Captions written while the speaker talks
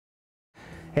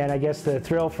And I guess the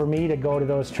thrill for me to go to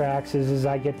those tracks is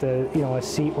I get to, a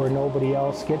seat where nobody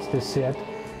else gets to sit.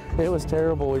 It was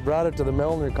terrible. We brought it to the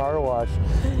Milner car wash,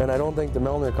 and I don't think the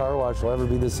Milner car wash will ever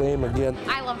be the same again.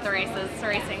 I love the races.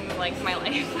 Racing is like my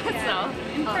life, so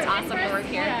it's awesome to work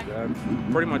here.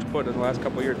 I've pretty much in the last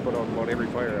couple of years, put out about every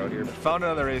fire out here. Found it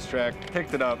on the racetrack,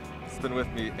 picked it up. It's been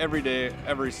with me every day,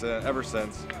 ever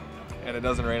since. And it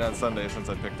doesn't rain on Sunday since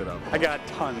I picked it up. I got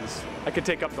tons. I could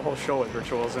take up the whole show with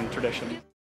rituals and tradition.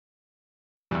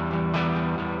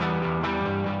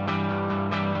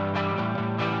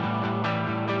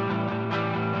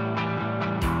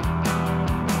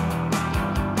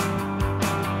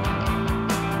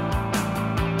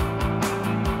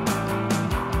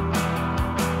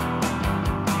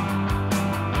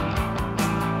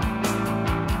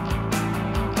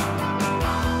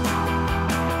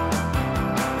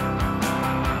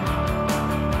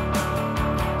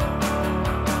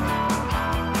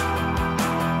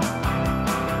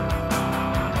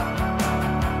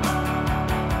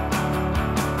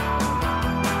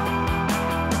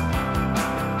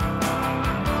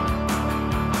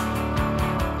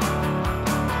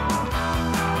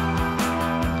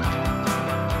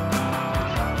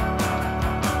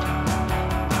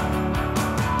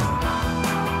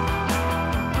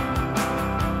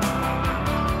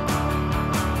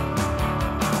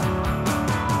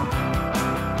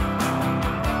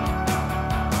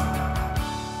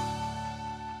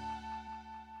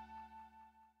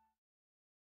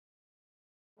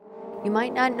 You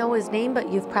might not know his name,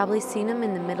 but you've probably seen him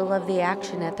in the middle of the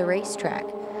action at the racetrack.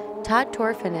 Todd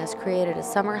Torfin has created a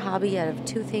summer hobby out of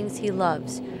two things he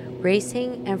loves,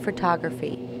 racing and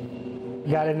photography.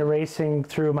 Got into racing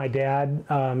through my dad.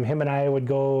 Him and I would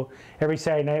go, every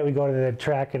Saturday night we'd go to the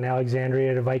track in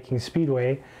Alexandria to Viking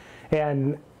Speedway.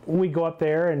 And we'd go up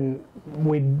there and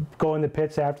we'd go in the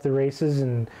pits after the races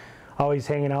and always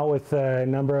hanging out with a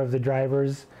number of the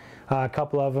drivers. A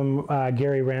couple of them,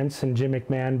 Gary Rentz and Jim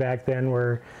McMahon back then,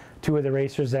 were two of the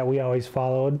racers that we always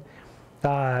followed.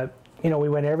 We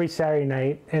went every Saturday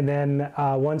night, and then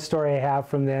one story I have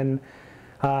from then,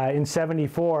 in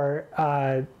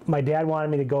 '74, my dad wanted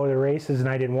me to go to the races and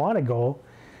I didn't want to go.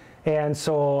 And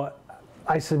so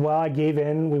I said, well, I gave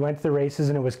in. We went to the races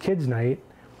and it was kids' night.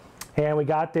 And we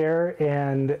got there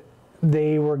and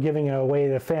they were giving away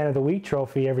the Fan of the Week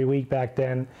trophy every week back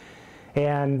then.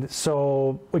 And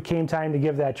so it came time to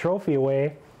give that trophy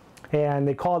away, and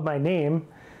they called my name,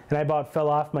 and I about fell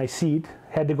off my seat.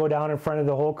 Had to go down in front of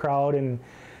the whole crowd and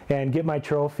get my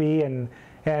trophy. And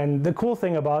the cool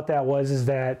thing about that is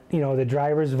that the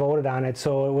drivers voted on it,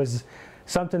 so it was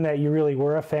something that you really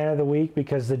were a fan of the week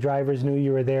because the drivers knew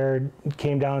you were there,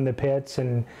 came down in the pits,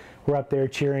 and were up there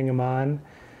cheering them on.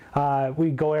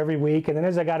 We'd go every week, and then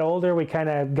as I got older, we kind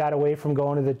of got away from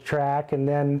going to the track, and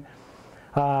then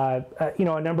a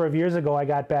number of years ago, I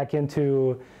got back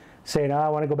into saying, I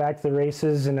want to go back to the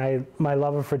races, and my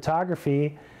love of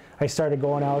photography, I started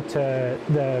going out to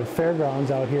the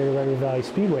fairgrounds out here to Red River Valley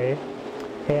Speedway,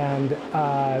 and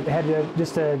had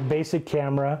just a basic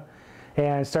camera,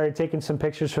 and started taking some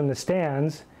pictures from the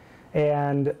stands,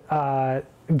 and a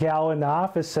gal in the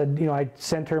office said, I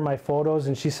sent her my photos,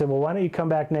 and she said, well, why don't you come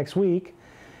back next week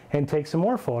and take some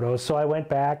more photos? So I went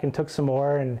back and took some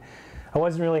more, and I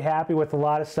wasn't really happy with a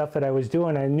lot of stuff that I was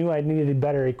doing. I knew I needed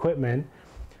better equipment.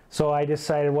 So I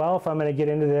decided, well, if I'm going to get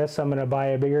into this, I'm going to buy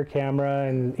a bigger camera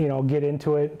and, get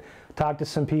into it, talk to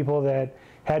some people that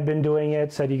had been doing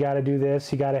it, said, you got to do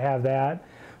this, you got to have that.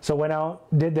 So went out,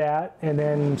 did that, and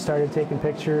then started taking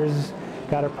pictures,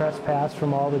 got a press pass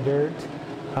from all the dirt,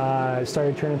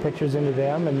 started turning pictures into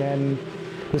them, and then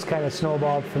just kind of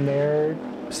snowballed from there,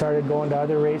 started going to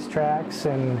other racetracks,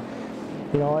 and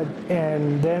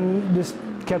and then just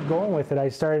kept going with it. I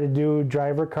started to do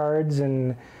driver cards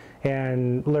and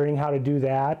learning how to do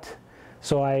that.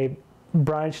 So I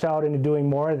branched out into doing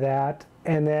more of that,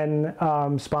 and then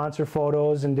sponsor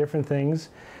photos and different things.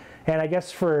 And I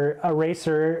guess for a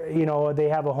racer, they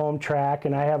have a home track,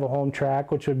 and I have a home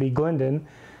track, which would be Glendon,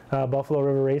 Buffalo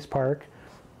River Race Park.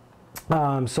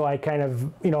 So I kind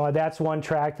of, that's one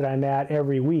track that I'm at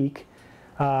every week.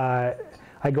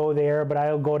 I go there, but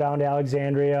I'll go down to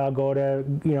Alexandria. I'll go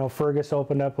to, Fergus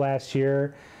opened up last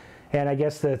year. And I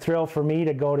guess the thrill for me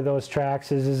to go to those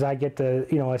tracks is I get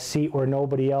to, a seat where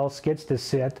nobody else gets to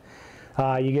sit.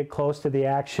 You get close to the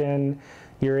action.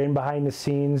 You're in behind the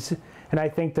scenes. And I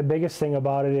think the biggest thing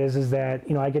about it is that,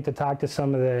 I get to talk to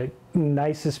some of the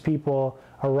nicest people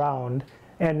around.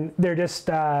 And they're just,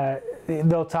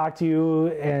 they'll talk to you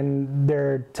and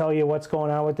they'll tell you what's going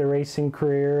on with their racing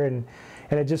career. And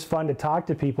it's just fun to talk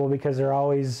to people because they're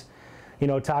always, you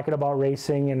know, talking about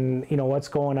racing and, you know, what's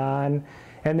going on.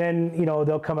 And then, you know,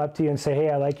 they'll come up to you and say,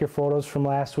 hey, I like your photos from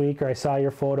last week, or I saw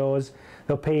your photos.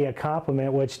 They'll pay you a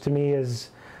compliment, which to me is,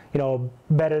 you know,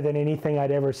 better than anything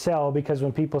I'd ever sell, because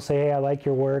when people say, hey, I like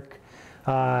your work,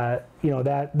 you know,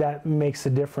 that makes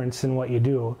a difference in what you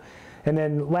do. And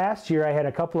then last year I had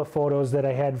a couple of photos that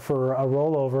I had for a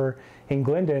rollover in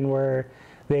Glendon where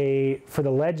for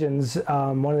the Legends,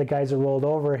 one of the guys that rolled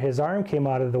over, his arm came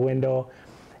out of the window.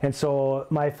 And so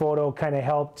my photo kind of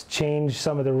helped change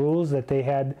some of the rules that they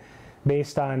had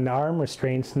based on arm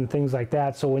restraints and things like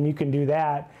that. So when you can do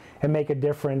that and make a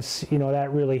difference, you know,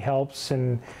 that really helps,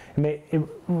 and it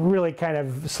really kind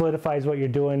of solidifies what you're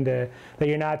doing, that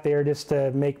you're not there just to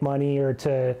make money or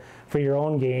for your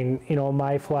own gain. You know,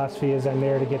 my philosophy is I'm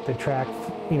there to get the track,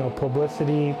 you know,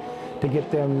 publicity, to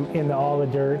get them into all the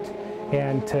dirt,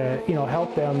 and to, you know,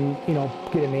 help them, you know,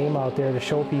 get a name out there to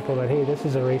show people that, hey, this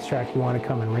is a racetrack you want to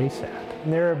come and race at.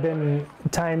 And there have been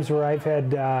times where I've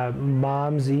had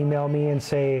moms email me and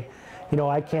say, you know,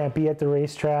 I can't be at the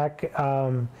racetrack,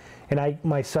 and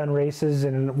my son races,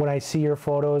 and when I see your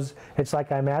photos, it's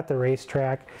like I'm at the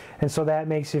racetrack. And so that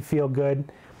makes you feel good.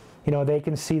 You know, they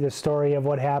can see the story of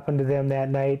what happened to them that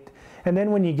night. And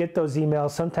then when you get those emails,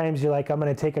 sometimes you're like, I'm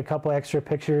going to take a couple extra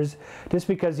pictures, just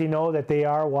because you know that they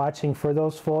are watching for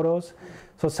those photos.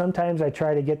 So sometimes I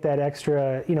try to get that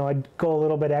extra, you know, I go a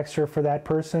little bit extra for that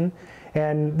person.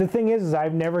 And the thing is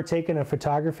I've never taken a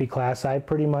photography class. I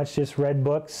pretty much just read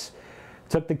books,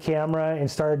 took the camera and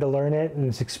started to learn it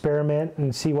and experiment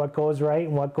and see what goes right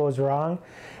and what goes wrong.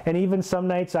 And even some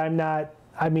nights I'm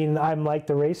like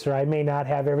the racer. I may not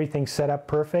have everything set up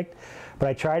perfect, but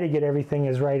I try to get everything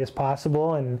as right as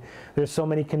possible, and there's so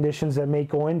many conditions that may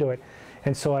go into it.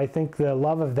 And so I think the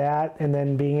love of that, and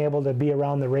then being able to be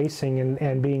around the racing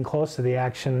and being close to the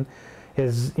action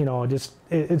is, you know, just,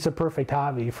 it's a perfect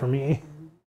hobby for me.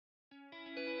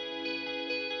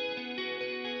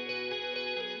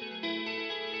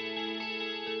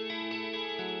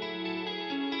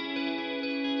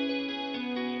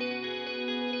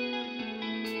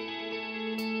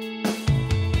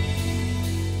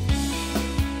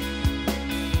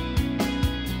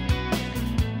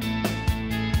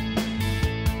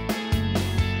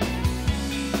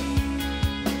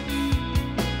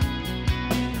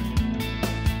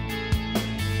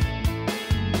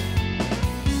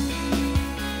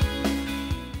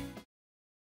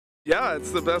 Yeah,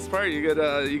 it's the best part. You get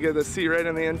a seat right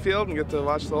in the infield and get to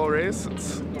watch the whole race.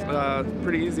 It's a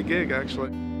pretty easy gig, actually.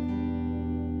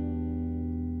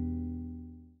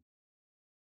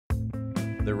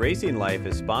 The Racing Life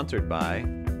is sponsored by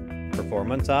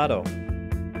Performance Auto,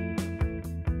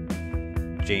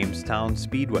 Jamestown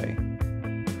Speedway,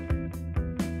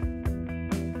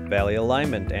 Valley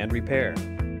Alignment and Repair,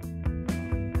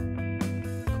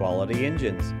 Quality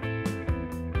Engines,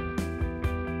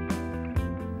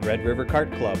 Red River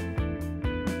Kart Club,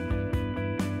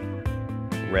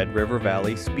 Red River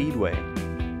Valley Speedway.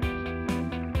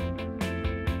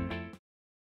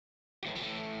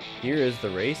 Here is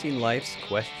the Racing Life's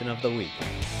question of the week.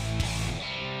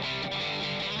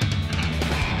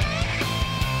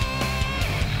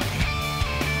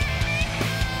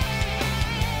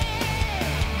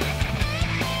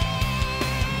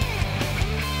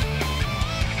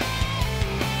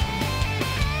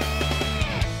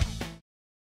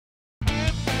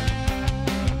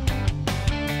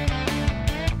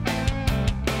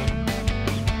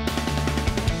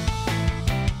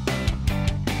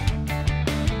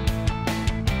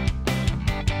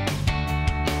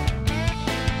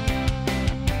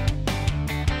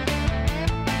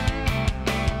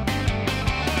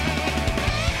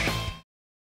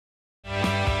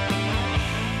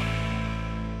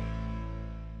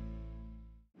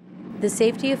 The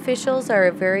safety officials are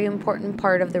a very important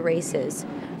part of the races.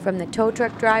 From the tow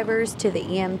truck drivers to the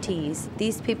EMTs,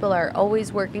 these people are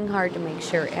always working hard to make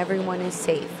sure everyone is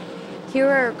safe. Here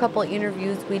are a couple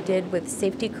interviews we did with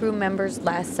safety crew members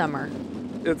last summer.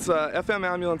 It's FM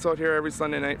ambulance out here every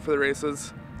Sunday night for the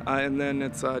races, and then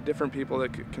it's different people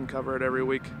that can cover it every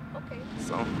week. Okay.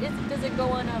 So. Does it go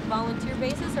on a volunteer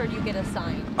basis, or do you get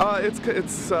assigned?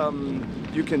 It's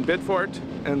you can bid for it,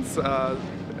 and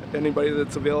anybody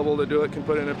that's available to do it can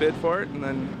put in a bid for it, and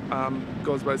then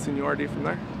goes by seniority from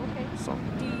there. Okay. So.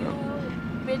 Do you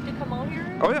bid to come out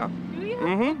here? Oh yeah. Do you?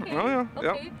 Mm-hmm. Okay. Oh yeah.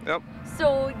 Okay. Yep.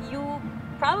 So you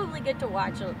probably get to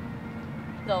watch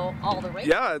all the races.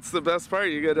 Yeah, it's the best part.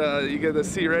 You get a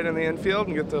seat right in the infield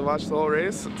and get to watch the whole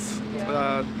race. It's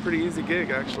pretty easy gig,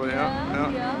 actually.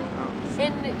 Yeah.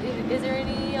 And is there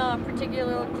any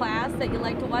particular class that you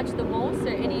like to watch the most, or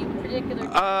any particular?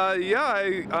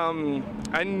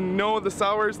 I know the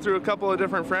Sours through a couple of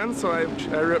different friends, so I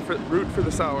root for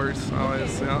the Sours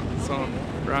always. Yeah. So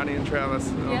Ronnie and Travis,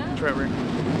 Trevor.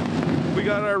 We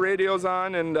got our radios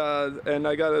on, and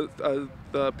I got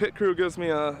the pit crew gives me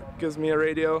a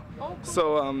radio,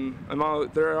 so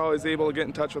they're always able to get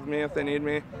in touch with me if they need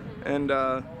me, and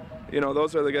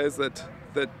those are the guys that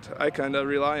I kind of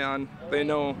rely on. They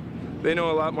know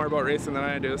a lot more about racing than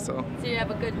I do, so. So you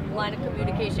have a good line of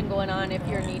communication going on if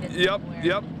you're needed.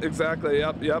 Yep, exactly.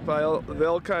 Yep.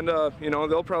 They'll kind of,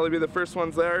 they'll probably be the first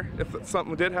ones there if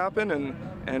something did happen,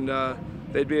 and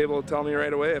they'd be able to tell me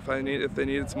right away if they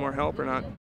needed some more help or not.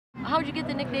 How'd you get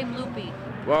the nickname Loopy?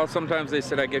 Well, sometimes they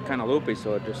said I get kind of loopy,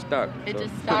 so it just stuck.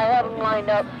 Just stuck. I have them lined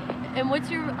up. And what's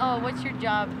your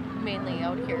job mainly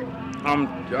out here? I'm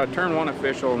a turn 1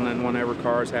 official, and then whenever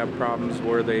cars have problems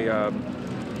where they,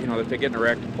 if they get in a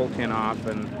wreck, to pull Ken off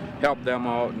and help them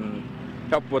out and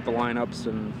help with the lineups,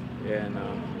 and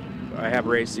I have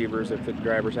race receivers. If the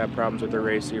drivers have problems with their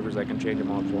race receivers, I can change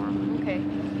them out for them. Okay.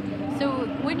 So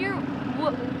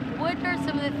what are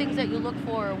some of the things that you look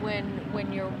for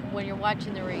when you're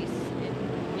watching the race?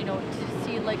 To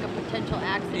see like a potential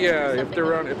accident. Yeah, if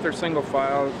they're single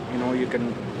file, you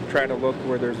can try to look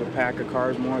where there's a pack of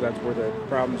cars more. That's where the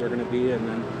problems are going to be, and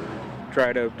then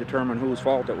try to determine whose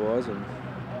fault it was, and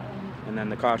then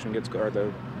the caution gets called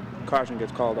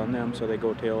on them, so they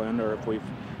go tail end. Or if we've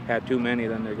had too many,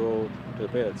 then they go to the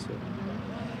pits.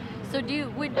 So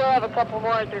we still have a couple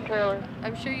more at their trailer.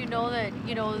 I'm sure you know that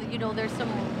there's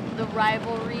the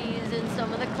rivalries in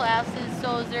some of the classes.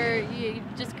 So you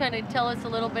just kind of tell us a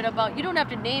little bit about. You don't have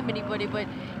to name anybody, but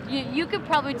you could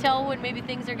probably tell when maybe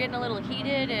things are getting a little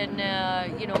heated, and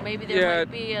maybe there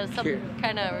might be some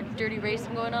kind of dirty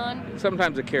racing going on.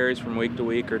 Sometimes it carries from week to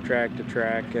week or track to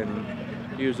track, and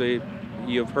usually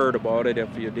you've heard about it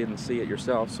if you didn't see it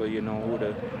yourself, so you know who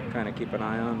to kind of keep an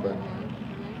eye on. But.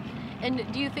 And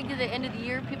do you think at the end of the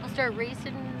year people start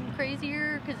racing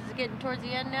crazier because it's getting towards the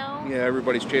end now? Yeah,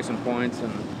 everybody's chasing points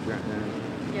and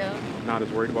not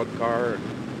as worried about the car.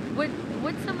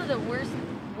 What's some of the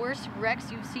worst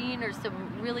wrecks you've seen, or some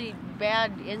really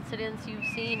bad incidents you've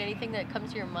seen? Anything that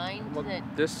comes to your mind? Well,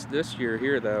 this year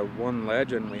here, the one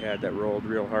legend we had that rolled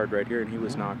real hard right here, and he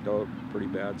was knocked out pretty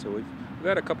bad. So we've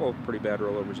had a couple of pretty bad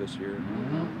rollovers this year,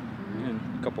 and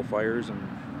a couple fires and.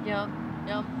 Yeah.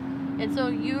 And so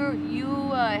you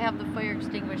have the fire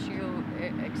extinguisher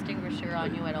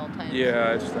on you at all times?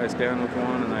 Yeah, I stand with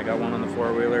one, and I got one on the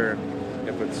four-wheeler. And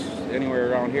if it's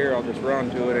anywhere around here, I'll just run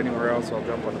to it. Anywhere else, I'll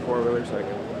jump on the four-wheeler.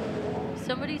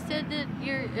 Somebody said that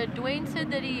Duane said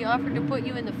that he offered to put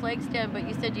you in the flag stand, but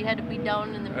you said you had to be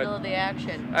down in the middle of the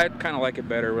action. I'd kind of like it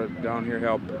better with down here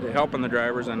helping the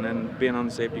drivers and then being on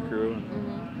the safety crew.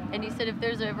 And he said if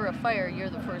there's ever a fire, you're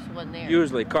the first one there.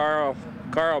 Usually, Carl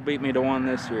beat me to one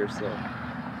this year, so.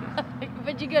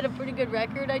 But you got a pretty good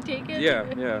record, I take it? Yeah.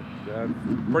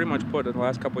 Pretty much in the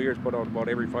last couple of years, put out about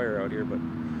every fire out here. But.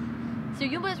 So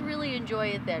you must really enjoy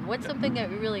it then. What's something that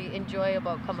you really enjoy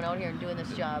about coming out here and doing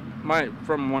this job?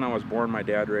 From when I was born, my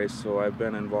dad raced, so I've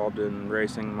been involved in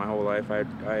racing my whole life.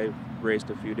 I raced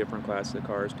a few different classes of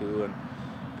cars too, and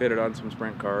pitted on some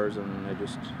sprint cars, and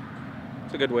it's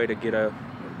a good way to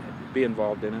be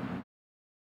involved in it.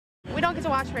 We don't get to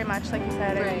watch very much, like you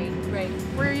said. Right.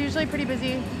 We're usually pretty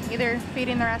busy, either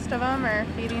feeding the rest of them or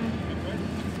feeding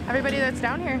everybody that's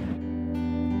down here.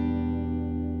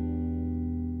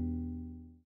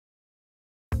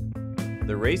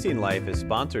 The Racing Life is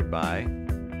sponsored by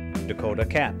Dakota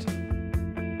Cat,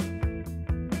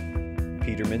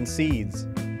 Peterman Seeds,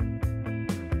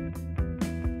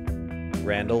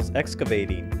 Randall's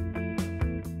Excavating,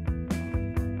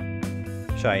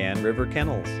 Cheyenne River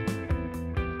Kennels,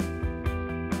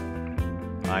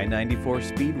 I-94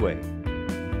 Speedway.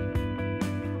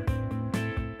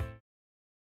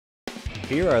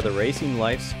 Here are the Racing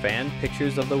Life's fan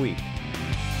pictures of the week.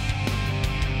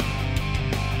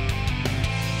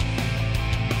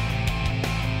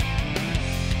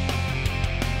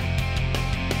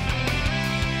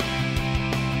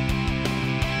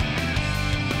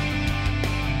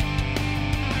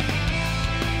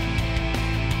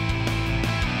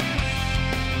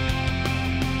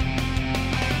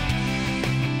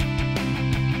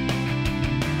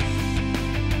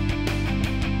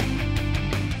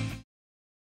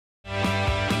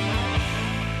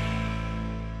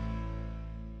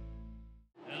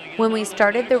 When we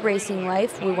started the racing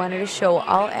life, we wanted to show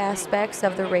all aspects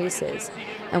of the races,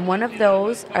 and one of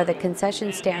those are the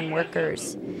concession stand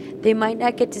workers. They might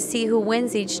not get to see who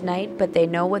wins each night, but they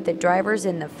know what the drivers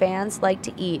and the fans like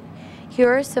to eat.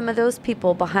 Here are some of those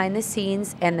people behind the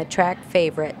scenes and the track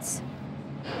favorites.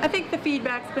 I think the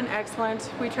feedback's been excellent.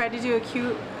 We tried to do a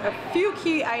few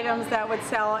key items that would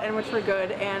sell and which were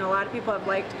good, and a lot of people have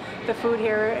liked the food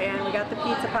here, and we got the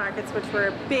pizza pockets, which were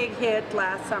a big hit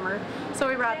last summer. So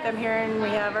we brought them here, and we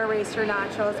have our racer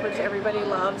nachos, which everybody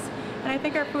loves. And I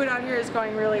think our food out here is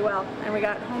going really well. And we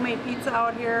got homemade pizza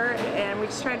out here, and we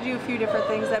just tried to do a few different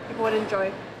things that people would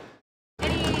enjoy.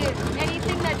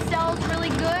 Anything that sells really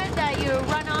good that you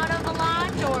run out of a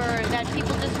lot, or that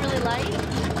people just really like?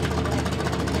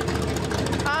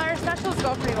 Our specials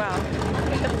go pretty well.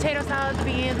 The potato salad, the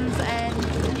beans, and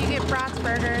you get brats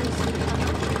burgers.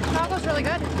 It all goes really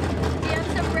good. Do you have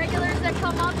some regulars that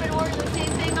come up and order the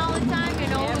same thing all the time? You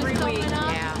know, every week.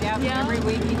 Yeah, every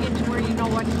week you get to where you know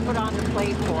what to put on the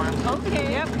plate for them.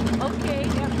 Okay. Yep. Okay.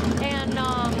 Yep. And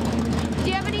do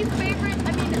you have any favorite?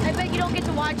 I mean, I bet you don't get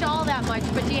to watch all that much,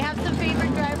 but do you have some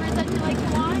favorite drivers that you like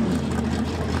to watch?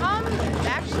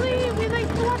 Actually, we like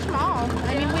to watch them all.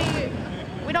 I mean,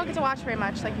 we don't get to watch very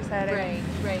much, like you said.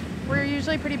 Right. We're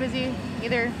usually pretty busy,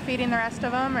 either feeding the rest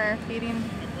of them or feeding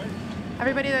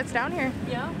everybody that's down here.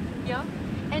 Yeah.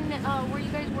 And were you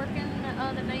guys working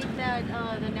the night that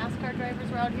the NASCAR drivers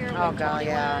were out here? Oh God,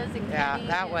 yeah. Kenny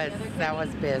That was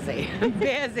busy.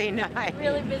 Busy night.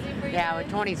 Really busy for you? Yeah,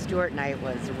 guys? Tony Stewart night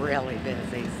was really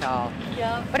busy. So.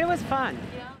 Yeah. But it was fun.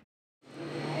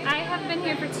 I have been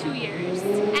here for 2 years,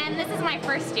 and this is my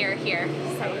first year here.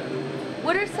 So,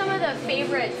 what are some of the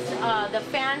favorites, the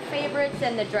fan favorites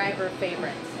and the driver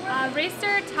favorites?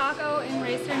 Racer Taco and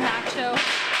Racer Nacho.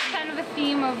 Kind of a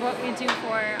theme of what we do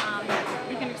for.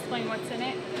 You can explain what's in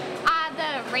it.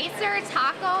 The Racer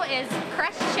Taco is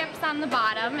crushed chips on the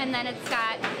bottom, and then it's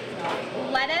got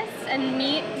lettuce and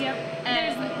meat. Yep.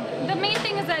 And the main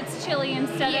thing is that it's chili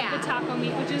instead of the taco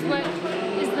meat, which is what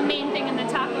is the main thing in the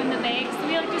taco in the bag. So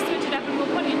we like to switch it up, and we'll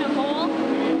put it in a bowl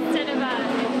instead of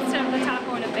the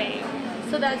taco in a bag.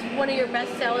 So that's one of your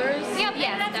best sellers? Yep,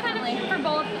 yes, that's definitely. Kind of for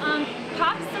both.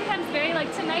 Pops sometimes vary.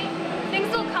 Like tonight, things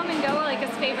will come and go like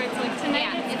as favorites. Like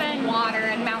tonight it's been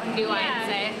water and Mountain Dew, I'd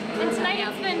say. And tonight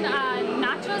it's been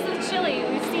nachos with chili.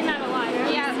 We've seen that a lot.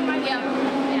 Yeah.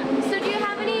 So do you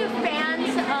have any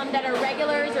fans that are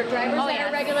regulars or drivers that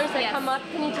are regulars that come up?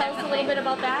 Can you tell us a little bit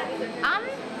about that?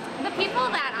 The people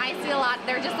that I see a lot,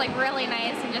 they're just like really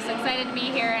nice and just excited to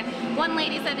be here. And one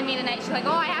lady said to me tonight, she's like,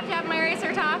 "Oh, I have to have my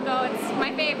Racer Taco. It's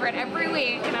my favorite every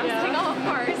week." And I was like, "Oh, of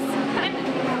course."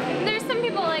 And there's some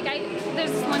people like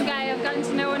there's this one guy I've gotten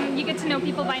to know, and you get to know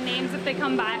people by names if they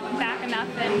come back enough,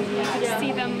 and you can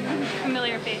see them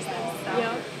familiar faces.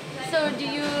 So do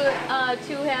you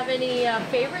two have any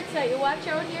favorites that you watch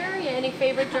out here? Any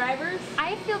favorite drivers?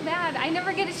 I feel bad. I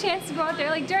never get a chance to go out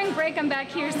there. Like during break, I'm back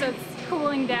here, so it's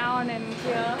cooling down, and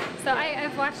so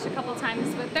I've watched a couple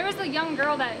times. But there was a young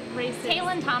girl that races.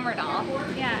 Taylin Tomerdal.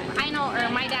 Yeah. I know, or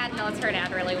my dad knows her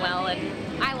dad really well, and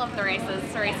I love the races.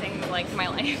 Racing is like my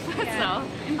life. So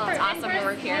it's awesome to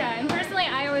work here. Yeah, and personally,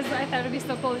 I thought it would be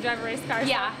so cool to drive a race car.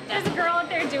 Yeah. So there's a girl out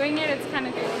there doing it. It's kind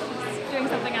of cool. She's doing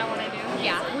something I want to do.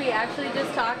 Yeah. We actually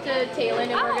just talked to Taylin,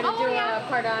 and we're going to do a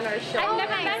part on our show. I've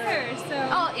never met her, so.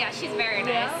 Oh, yeah, she's very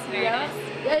nice. Very nice.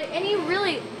 Any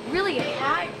really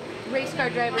hot race car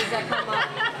drivers that come up?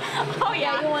 Oh,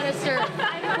 yeah. That you want to serve?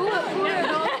 Who are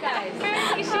those guys?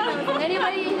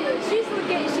 Anybody?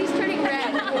 She's turning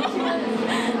red.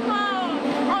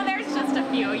 Oh, there's just a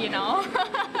few, you know.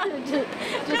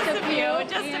 just a few.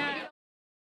 Just a few.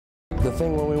 The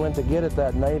thing when we went to get it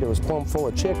that night, it was plumb full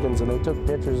of chickens, and they took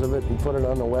pictures of it and put it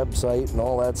on the website and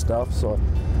all that stuff, so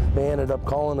they ended up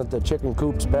calling it the Chicken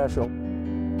Coop Special.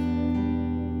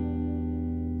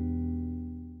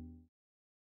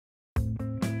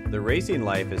 The Racing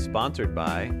Life is sponsored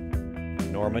by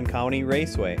Norman County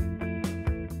Raceway,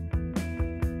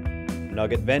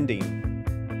 Nugget Vending,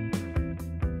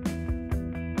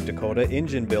 Dakota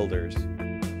Engine Builders,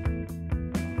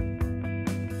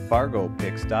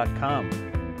 FargoPicks.com,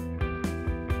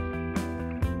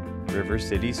 River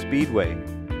City Speedway.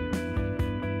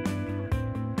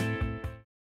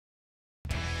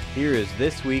 Here is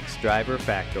this week's driver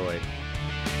factoid.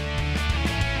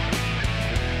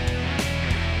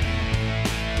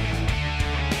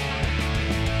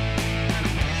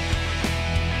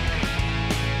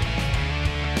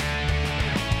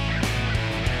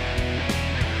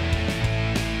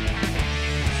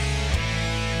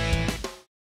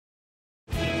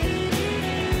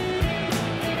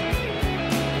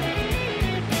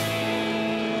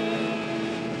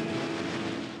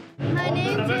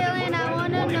 name's Hailey, and I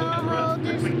want to know how old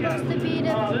you're supposed to be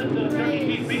to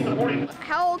race.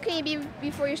 How old can you be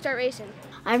before you start racing?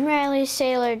 I'm Reile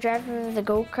Sailor, driver of the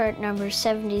go-kart number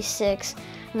 76,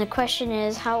 and the question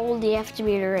is, how old do you have to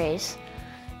be to race?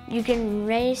 You can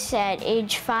race at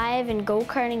age 5 in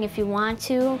go-karting if you want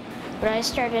to, but I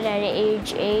started at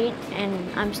age 8,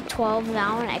 and I'm 12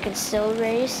 now, and I can still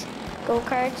race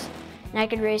go-karts, and I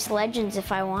could race Legends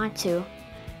if I want to.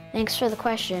 Thanks for the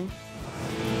question.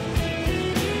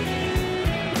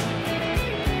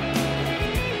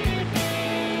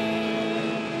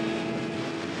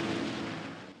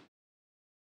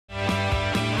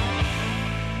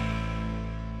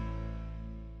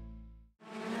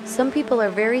 Some people are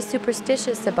very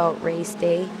superstitious about race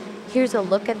day. Here's a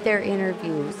look at their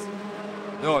interviews.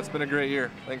 No, it's been a great year.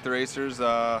 I think the racers,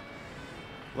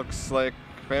 looks like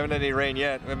we haven't had any rain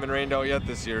yet. We haven't been rained out yet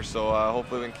this year, so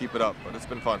hopefully we can keep it up, but it's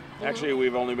been fun. Actually,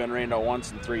 we've only been rained out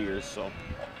once in 3 years, so.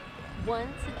 Once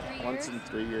in 3 years? Once in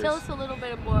 3 years. Tell us a little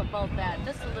bit more about that,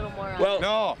 just a little more on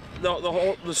well,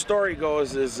 the story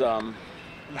goes is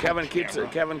Kevin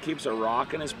keeps a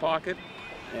rock in his pocket,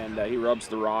 and he rubs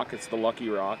the rock. It's the lucky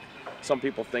rock. Some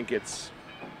people think it's...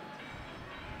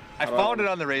 I found it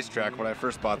on the racetrack when I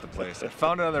first bought the place. I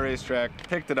found it on the racetrack,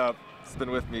 picked it up. It's been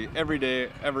with me every day,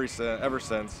 ever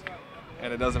since,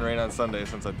 and it doesn't rain on Sunday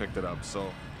since I picked it up.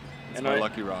 So it's my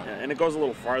lucky rock. And it goes a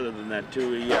little farther than that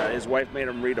too. His wife made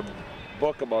him read a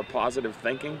book about positive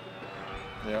thinking.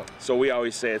 Yeah. So we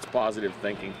always say it's positive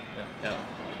thinking. Yeah.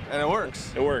 And it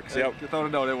works. It works. Yep. Without a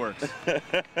doubt, it works.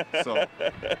 So.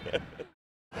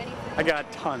 I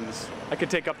got tons. I could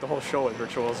take up the whole show with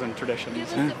rituals and traditions. Give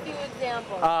us a few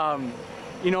examples.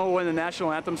 You know, when the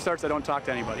national anthem starts, I don't talk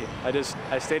to anybody.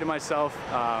 I stay to myself,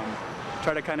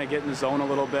 try to kind of get in the zone a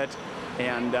little bit,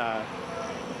 and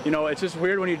you know, it's just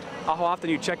weird when how often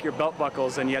you check your belt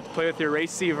buckles and you have to play with your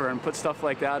receiver and put stuff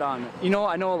like that on. You know,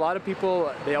 I know a lot of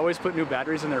people, they always put new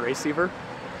batteries in their receiver.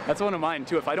 That's one of mine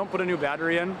too. If I don't put a new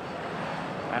battery in,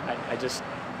 I just,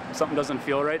 something doesn't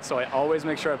feel right, so I always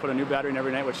make sure I put a new battery in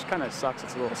every night, which kind of sucks.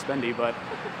 It's a little spendy, but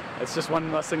it's just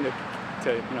one less thing to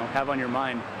you know, have on your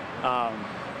mind.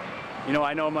 You know,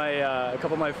 I know a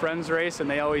couple of my friends race, and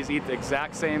they always eat the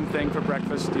exact same thing for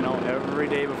breakfast, you know, every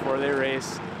day before they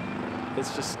race.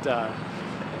 It's just,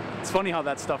 it's funny how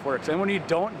that stuff works. And when you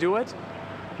don't do it,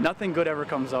 nothing good ever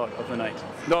comes out of the night.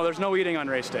 No, there's no eating on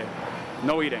race day.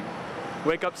 No eating.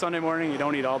 Wake up Sunday morning, you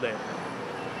don't eat all day.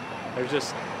 There's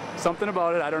just something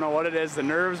about it. I don't know what it is, the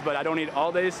nerves, but I don't eat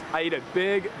all days. I eat a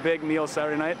big, big meal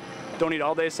Saturday night. Don't eat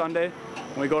all day Sunday.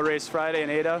 When we go race Friday in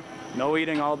Ada, no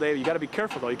eating all day. You got to be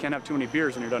careful though. You can't have too many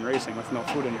beers when you're done racing with no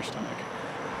food in your stomach.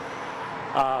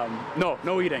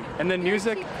 No eating. And then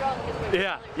music.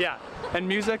 Yeah. And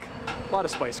music, a lot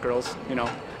of Spice Girls, you know.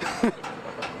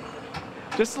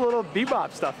 Just a little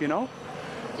bebop stuff, you know.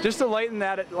 Just to lighten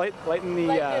it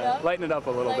up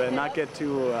a little bit, and not get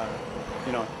too,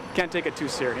 you know, can't take it too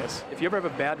serious. If you ever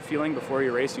have a bad feeling before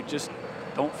you race, you just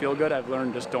don't feel good, I've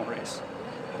learned just don't race.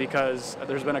 Because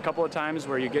there's been a couple of times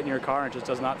where you get in your car and it just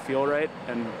does not feel right,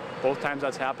 and both times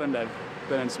that's happened, I've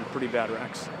been in some pretty bad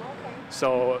wrecks.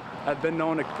 So I've been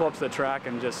known to pull up to the track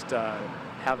and just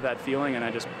have that feeling, and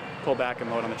I just pull back and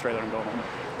load on the trailer and go home.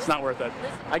 It's not worth it.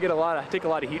 I take a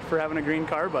lot of heat for having a green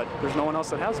car, but there's no one else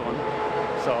that has one.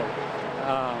 So,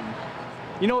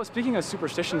 you know, speaking of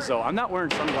superstitions though, I'm not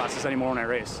wearing sunglasses anymore when I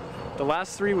race. The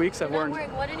last 3 weeks I've worn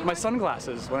my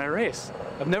sunglasses when I race.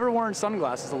 I've never worn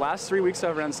sunglasses. The last 3 weeks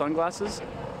I've worn sunglasses,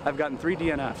 I've gotten 3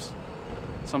 DNFs.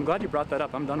 So I'm glad you brought that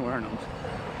up. I'm done wearing them.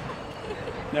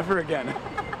 Never again.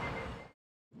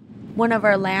 One of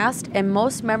our last and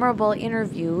most memorable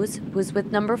interviews was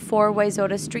with number 4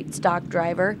 WISSOTA street stock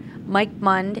driver Mike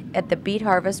Mund at the Beet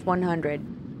Harvest 100.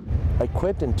 I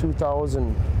quit in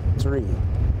 2003,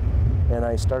 and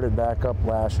I started back up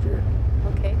last year.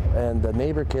 Okay. And the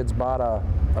neighbor kids bought a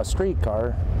street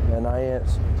car, and I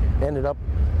ended up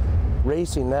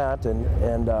racing that,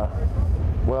 and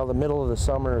well, the middle of the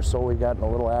summer or so we got in a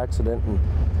little accident,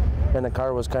 and the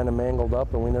car was kind of mangled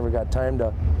up, and we never got time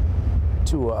to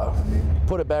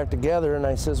put it back together. And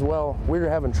I says, well, we were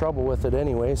having trouble with it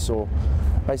anyway, so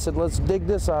I said, let's dig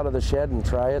this out of the shed and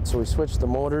try it. So we switched the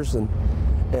motors, and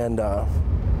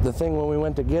the thing, when we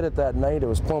went to get it that night, it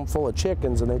was plumb full of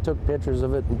chickens, and they took pictures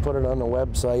of it and put it on the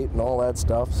website and all that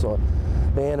stuff. So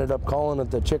they ended up calling it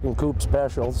the chicken coop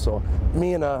special. So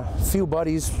me and a few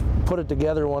buddies put it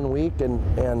together one week,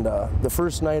 and the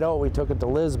first night out we took it to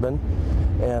Lisbon,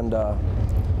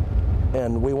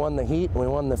 and we won the heat and we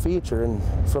won the feature, and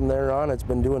from there on it's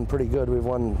been doing pretty good. We've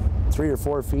won 3 or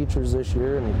 4 features this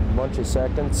year and a bunch of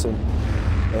seconds,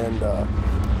 and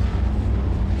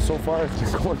so far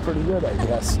it's been going pretty good, I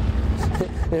guess.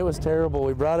 It was terrible.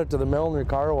 We brought it to the Milner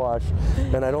car wash,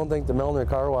 and I don't think the Milner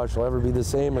car wash will ever be the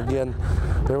same again.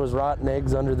 There was rotten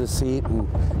eggs under the seat, and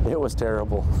it was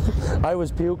terrible. I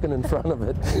was puking in front of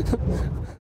it.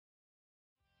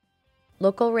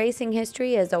 Local racing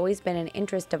history has always been an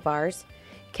interest of ours.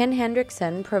 Ken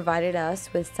Hendrickson provided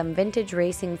us with some vintage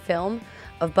racing film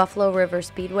of Buffalo River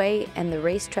Speedway and the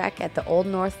racetrack at the Old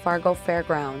North Fargo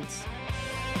Fairgrounds.